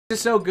Is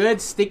so good.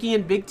 Sticky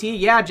and BigTea.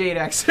 Yeah,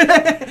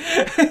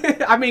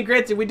 JDX. I mean,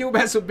 granted, we do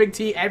mess with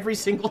BigTea every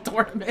single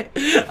tournament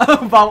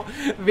about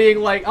being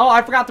like, oh,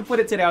 I forgot to put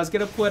it today. I was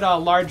going to put a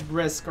large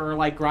brisk or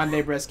like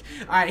grande brisk.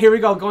 All right, here we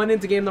go. Going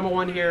into game number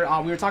 1 here.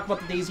 We were talking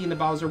about the Daisy and the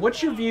Bowser.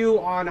 What's your view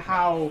on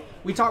how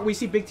we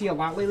see BigTea a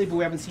lot lately, but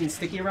we haven't seen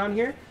Sticky around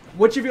here?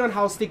 What's your view on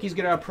how Sticky's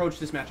going to approach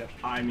this matchup?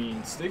 I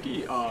mean,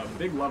 Sticky,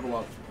 big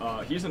level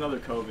up. He's another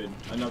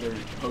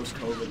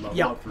post-COVID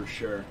level up for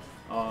sure.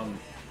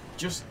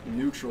 Just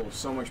neutral,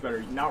 so much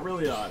better. Not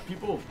really.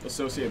 People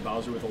associate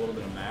Bowser with a little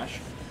bit of mash.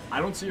 I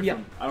don't see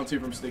it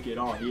from Sticky at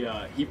all.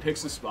 He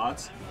picks his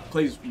spots,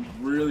 plays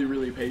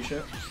really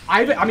patient.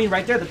 I mean,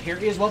 right there, the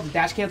parry as well. The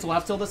dash cancel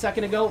left till the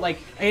second ago. Like,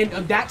 and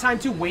that time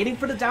too, waiting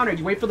for the down air.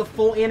 You wait for the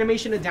full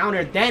animation of down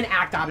air, then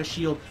act out of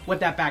shield with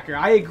that back air.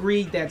 I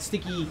agree that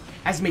Sticky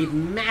has made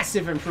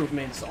massive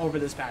improvements over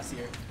this past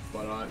year.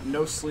 But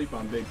no sleep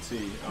on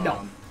BigTea.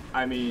 No.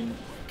 I mean,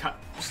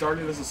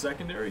 starting as a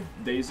secondary,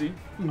 Daisy.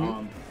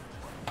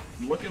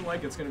 Looking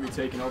like it's going to be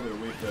taking over the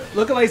week.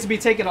 Looking like it's going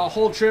to be taking a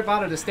whole trip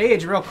out of the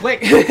stage real quick.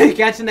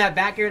 Catching that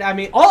back air. I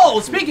mean, oh,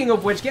 speaking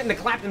of which, getting the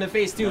clap in the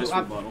face too. Nice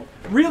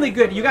really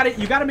good. You got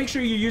to make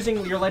sure you're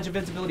using your ledge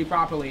invincibility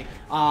properly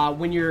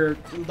when you're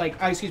like,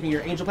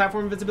 your angel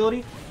platform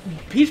invincibility.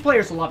 Peach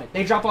players love it.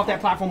 They drop off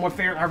that platform with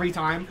fair every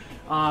time.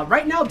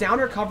 Right now,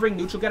 downer covering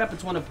neutral getup,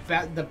 it's one of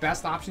the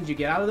best options you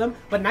get out of them.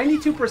 But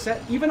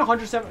 92%, even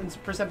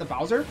 107% the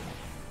Bowser.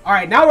 All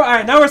right,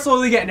 now we're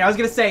slowly getting there. I was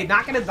gonna say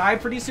not gonna die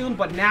pretty soon,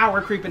 but now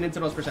we're creeping into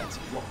those percents.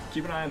 Well,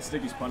 keep an eye on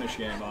Sticky's punish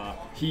game.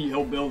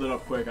 He'll build it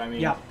up quick. I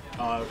mean,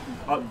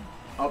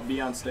 up B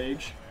on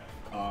stage.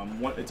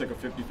 It's like a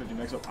 50-50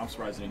 mix-up. I'm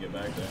surprised he didn't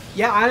get back there.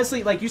 Yeah,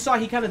 honestly, like you saw,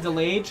 he kind of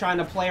delayed trying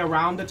to play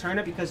around the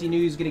turnip because he knew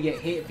he was gonna get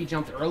hit if he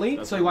jumped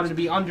early. So he wanted to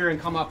be under and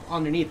come up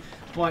underneath.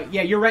 But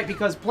yeah, you're right,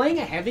 because playing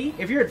a heavy,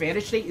 if your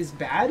advantage state is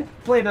bad,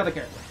 play another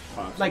character.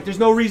 Like there's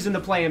no reason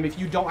to play him if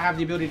you don't have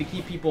the ability to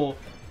keep people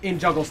in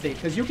juggle state,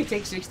 because you could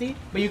take 60,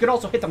 but you could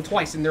also hit them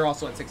twice and they're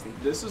also at 60.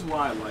 This is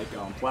why I like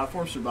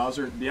platforms for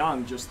Bowser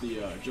beyond just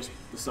the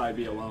side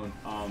B alone.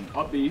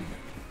 Up B,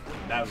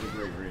 that was a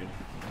great read,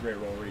 great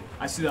roll read.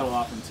 I see that a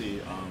lot from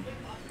T.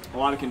 A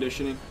lot of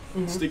conditioning.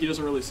 Sticky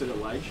doesn't really sit at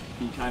ledge.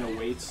 He kind of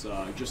waits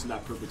just in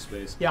that perfect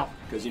space. Yeah.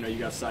 Because you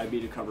got side B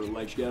to cover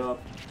ledge get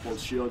up, hold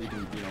shield. You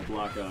can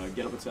block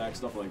get up attack,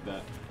 stuff like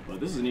that. But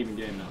this is an even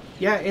game now.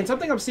 Yeah, and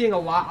something I'm seeing a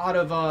lot out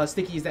of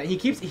Sticky is that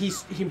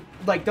he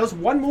like does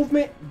one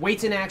movement,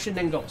 waits in action,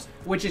 then goes,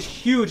 which is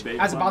huge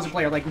as a Bowser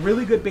player. Like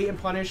really good bait and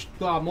punish,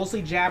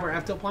 mostly jab or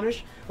F tilt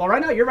punish. Well,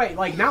 right now you're right.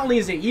 Like not only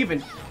is it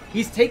even,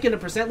 he's taking a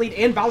percent lead,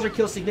 and Bowser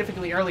kills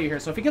significantly earlier here.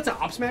 So if he gets an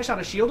up smash out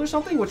of shield or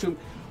something,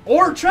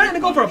 or trying to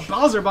go for a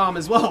Bowser bomb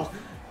as well.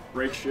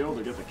 Break shield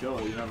or get the kill,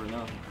 you never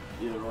know.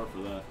 Either or for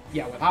that.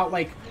 Yeah, without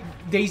like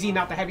Daisy,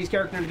 not the heaviest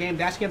character in the game,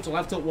 dash cancel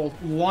left tilt will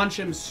launch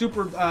him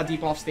super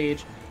deep off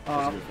stage.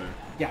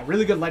 Yeah,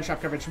 really good ledge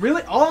trap coverage.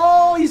 Really,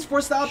 oh, he's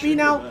forced to up B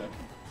now.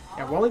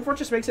 Yeah, Rolling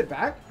Fortress makes it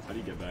back. How do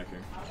you get back here?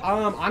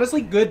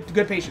 Honestly, good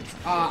patience.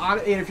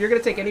 And if you're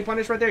gonna take any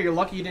punish right there, you're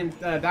lucky you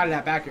didn't die to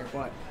that back here.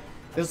 But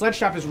this ledge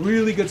trap is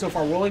really good so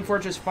far. Rolling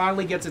Fortress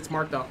finally gets its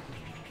mark though.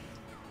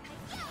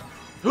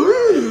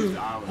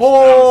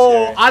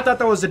 Oh, I thought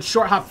that was a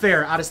short hop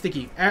fair out of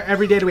Sticky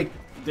every day of the week.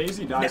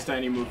 Daisy dies to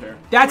any move here.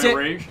 That's it.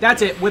 Rage?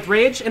 That's it. With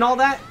rage and all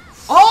that.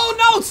 Oh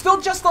no, it's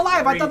still just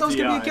alive. I thought that was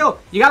gonna be a kill.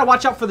 You gotta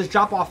watch out for this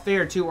drop off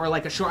fair too, or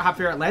like a short hop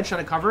fair at ledge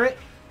trying to cover it.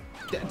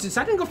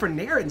 Decided to go for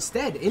Nair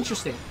instead.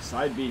 Interesting.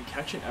 Side B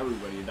catching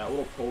everybody. That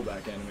little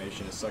pullback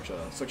animation is such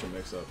a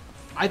mix up.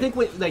 I think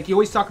like you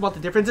always talk about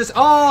the differences.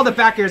 Oh, the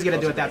back air is gonna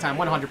do it that time,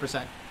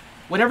 100%.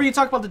 Whenever you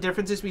talk about the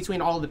differences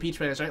between all of the Peach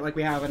players, right? Like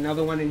we have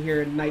another one in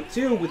here in Night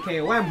 2 with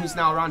KOM, who's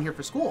now around here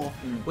for school,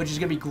 which is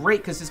going to be great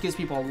because this gives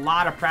people a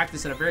lot of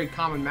practice in a very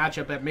common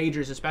matchup at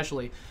majors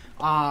especially.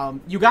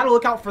 You got to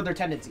look out for their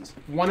tendencies.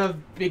 One of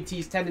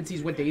BigTea's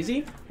tendencies with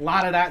Daisy, a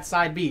lot of that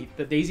side B.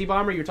 The Daisy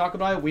bomber, you're talking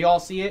about it, we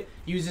all see it,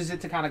 uses it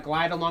to kind of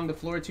glide along the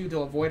floor too to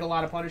avoid a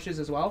lot of punishes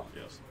as well.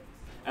 Yes.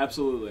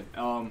 Absolutely.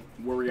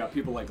 Where we got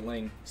people like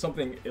Ling,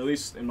 something, at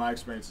least in my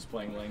experience is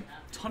playing Ling,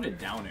 ton of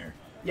down air.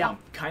 Yeah.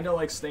 Kind of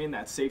like stay in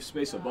that safe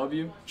space above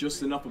you,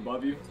 just enough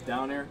above you,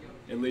 down air.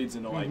 It leads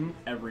into like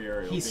every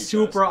area. He's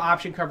super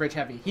option coverage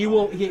heavy. He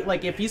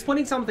like if he's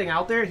putting something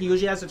out there, he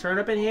usually has a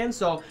turnip in hand.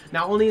 So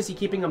not only is he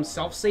keeping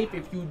himself safe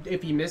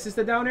if he misses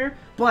the down air,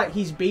 but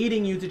he's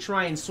baiting you to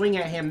try and swing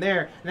at him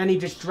there. And then he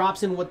just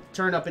drops in with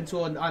turnip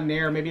into a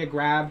nair, maybe a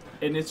grab.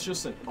 And it's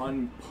just an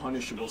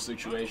unpunishable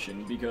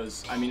situation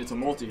because I mean it's a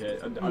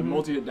multi-hit, a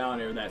multi-hit down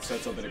air that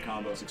sets up into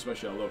combos,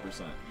 especially at low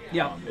percent.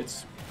 Yeah.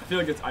 I feel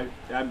like it's I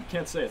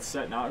can't say it's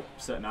set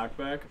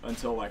knockback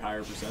until like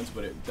higher percents,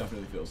 but it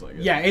definitely feels like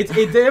it. Yeah,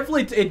 it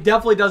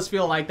definitely does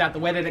feel like that, the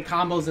way that it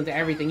combos into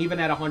everything,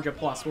 even at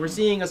 100+. We're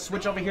seeing a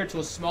switch over here to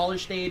a smaller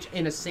stage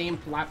in the same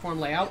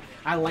platform layout.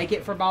 I like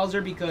it for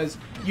Bowser because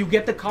you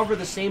get to cover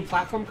the same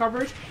platform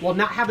coverage while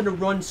not having to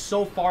run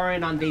so far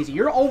in on Daisy.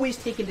 You're always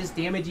taking this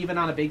damage even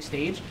on a big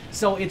stage,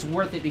 so it's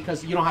worth it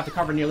because you don't have to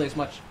cover nearly as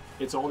much.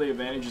 it's all the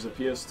advantages of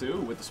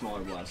PS2 with the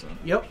smaller blast zone.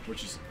 Yep.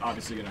 Which is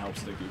obviously going to help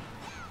Sticky.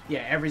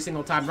 Yeah, every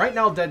single time. Right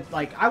now,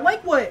 I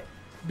like what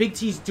Big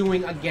T's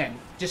doing again.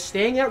 Just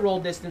staying at roll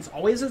distance,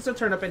 always as a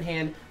turnip in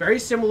hand. Very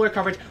similar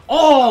coverage.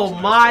 Oh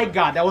my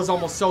god, that was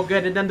almost so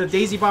good. And then the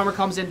Daisy Bomber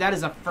comes in. That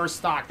is a first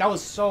stock. That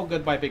was so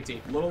good by Big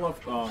T. A little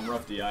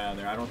rough DI on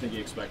there. I don't think he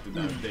expected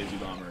that Daisy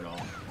Bomber at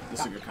all. This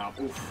is a good comp.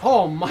 Oof.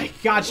 Oh my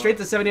god, straight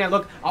to 79.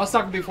 Look, I was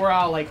talking before,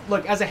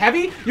 look, as a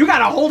heavy, you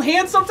gotta hold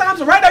hands sometimes.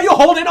 And right now, you're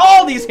holding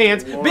all these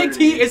hands. Lord. Big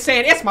T is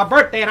saying, it's my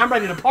birthday and I'm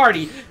ready to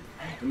party.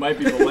 It might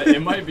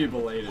be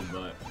belated,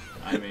 but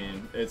I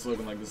mean, it's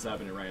looking like this is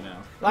happening right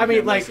now. I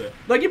mean, like,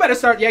 you better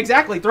start. Yeah,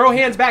 exactly. Throw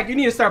hands back. You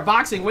need to start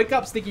boxing. Wake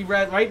up, Sticky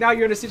Red. Right now,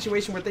 you're in a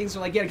situation where things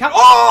are like getting caught.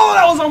 Oh,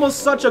 that was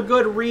almost such a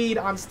good read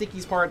on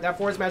Sticky's part. That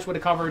forward smash would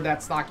have covered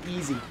that stock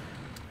easy.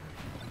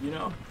 You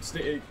know,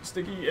 Sticky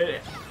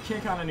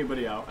can't count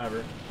anybody out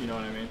ever. You know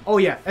what I mean? Oh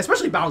yeah,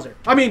 especially Bowser.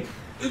 I mean,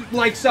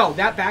 like so,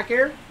 that back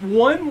air,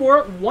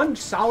 one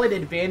solid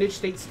advantage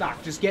state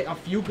stock. Just get a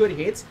few good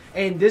hits,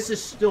 and this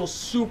is still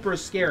super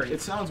scary. It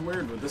sounds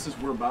weird, but this is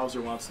where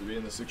Bowser wants to be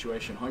in this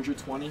situation.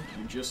 120,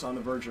 you're just on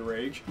the verge of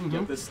rage.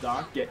 Get this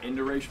stock, get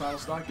into rage final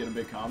stock, get a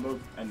big combo,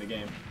 end the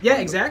game. Yeah,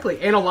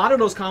 exactly. And a lot of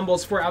those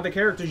combos for other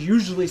characters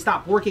usually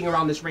stop working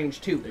around this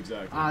range too.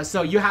 Exactly.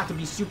 So you have to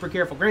be super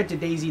careful.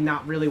 Granted, Daisy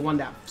not really one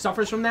that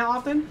suffers from that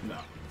often. No.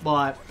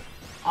 But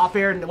off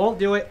air won't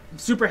do it.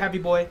 Super heavy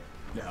boy.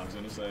 Yeah, I was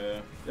gonna say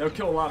they'll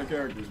kill a lot of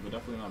characters, but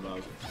definitely not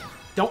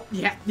Bowser.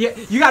 Yeah.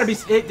 You gotta be.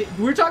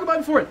 We were talking about it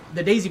before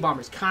the Daisy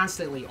Bombers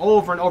constantly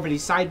over and over.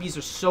 These side Bs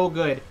are so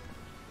good.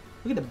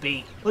 Look at the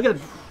bait. Look at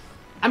the.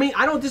 I mean,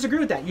 I don't disagree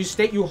with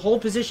that. You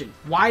hold position.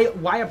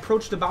 Why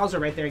approach the Bowser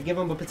right there and give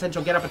him a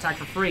potential get up attack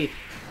for free?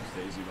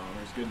 Daisy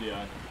Bombers, good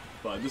DI,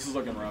 but this is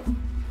looking rough.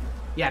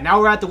 Yeah, now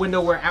we're at the window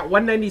where at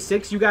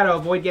 196, you got to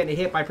avoid getting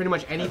hit by pretty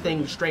much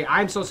anything straight.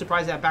 I'm so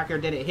surprised that back air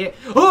didn't hit.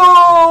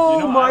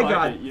 Oh, my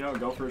God. You know,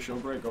 go for a show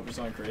break, go for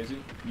something crazy.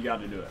 You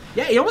got to do it.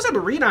 Yeah, he almost had to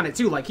read on it,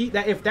 too. Like,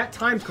 if that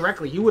timed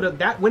correctly, he would have.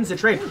 That wins the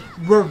trade.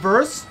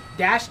 Reverse,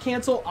 dash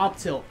cancel, up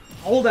tilt.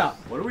 Hold up.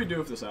 What do we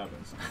do if this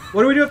happens?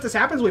 What do we do if this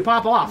happens? We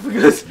pop off.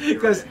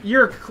 Because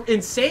you're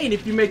insane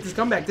if you make this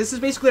comeback. This is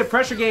basically a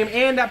pressure game,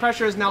 and that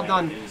pressure is now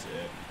done. That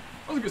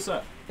was a good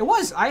set. It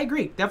was. I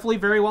agree. Definitely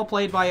very well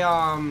played by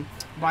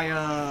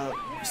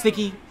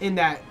Sticky in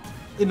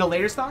the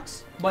later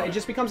stocks, but it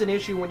just becomes an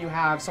issue when you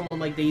have someone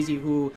like Daisy who